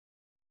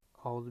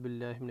A'udhu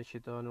billahi minash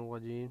shaitanir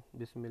rajim.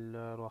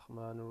 Bismillahir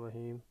rahmanir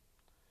rahim.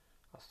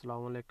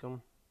 Assalamu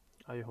alaikum.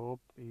 I hope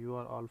you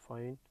are all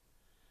fine.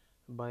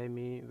 By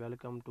me,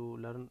 welcome to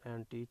Learn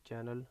and Teach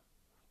channel.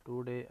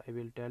 Today I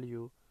will tell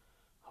you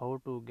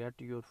how to get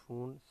your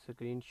phone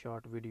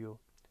screenshot video.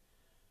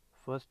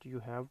 First you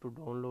have to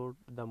download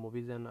the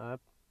mobizen app.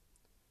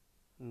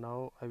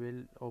 Now I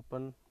will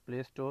open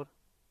Play Store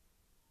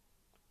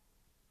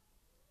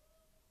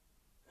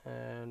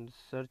and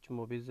search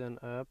mobizen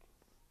app.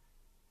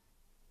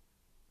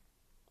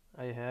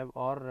 I have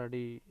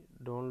already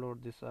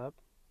downloaded this app.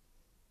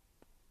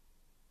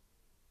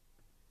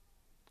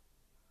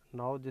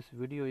 Now this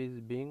video is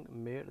being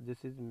made,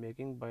 this is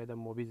making by the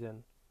mobizen.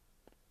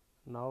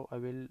 Now I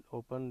will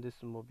open this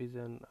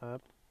mobizen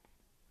app.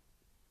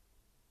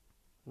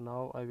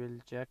 Now I will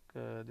check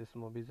this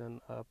mobizen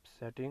app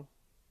setting.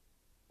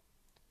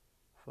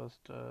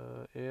 First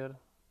air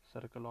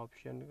circle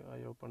option,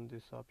 I open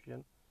this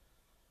option.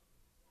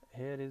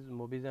 Here is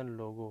mobizen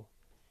logo.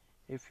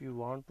 If you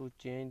want to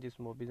change this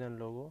mobizen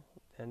logo,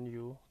 then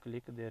you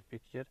click their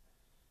picture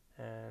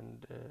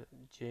and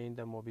change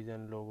the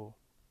mobizen logo.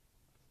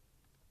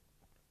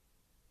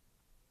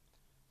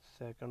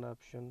 Second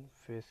option,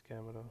 face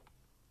camera.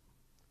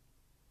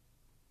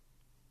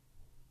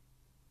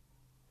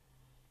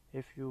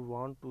 If you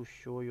want to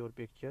show your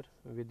picture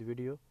with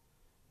video,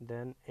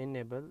 then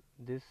enable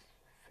this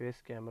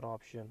face camera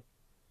option.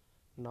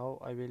 Now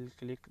I will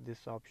click this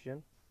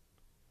option,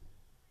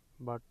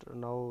 but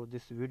now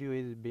this video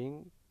is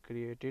being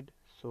created,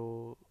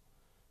 so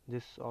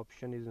this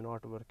option is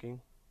not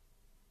working.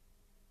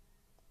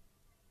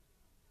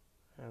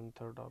 And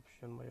third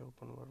option, my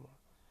open watermark.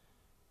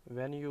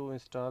 When you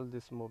install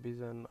this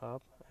mobizen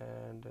app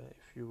and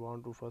if you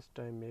want to first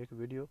time make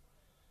video,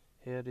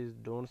 here is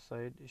down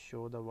side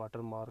show the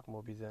watermark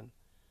mobizen.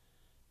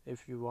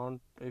 If you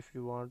want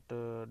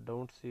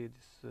don't see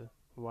this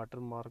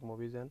watermark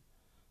mobizen,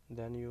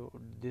 then you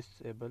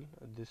disable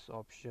this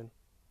option.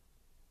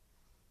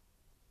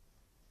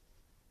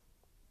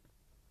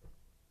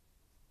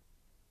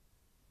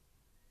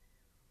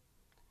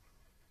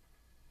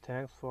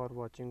 Thanks for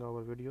watching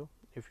our video.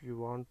 If you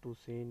want to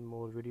see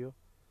more video,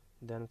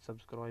 then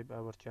subscribe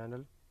our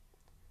channel.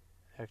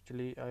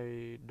 Actually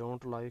I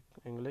don't like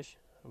English,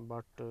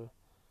 but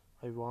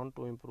I want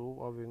to improve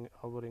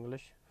our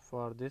English.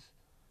 For this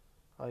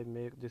I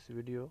make this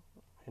video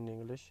in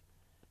English.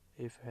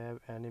 If have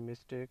any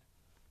mistake,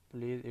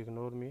 please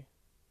ignore me.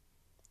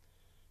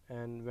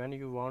 And when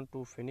you want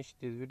to finish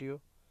this video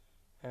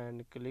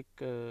and click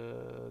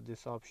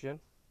this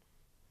option,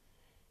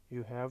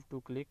 you have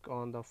to click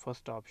on the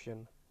first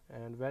option.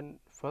 And when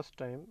first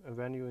time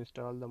when you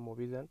install the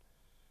mobizen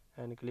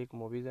and click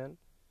mobizen,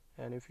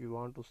 and if you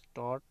want to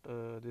start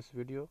this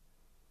video,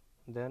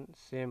 then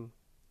same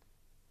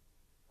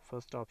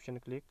first option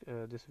click,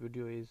 this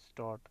video is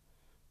start.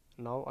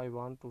 Now I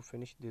want to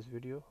finish this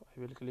video, I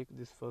will click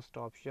this first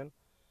option,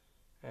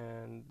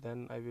 and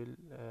then I will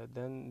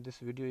then this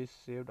video is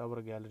saved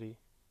our gallery.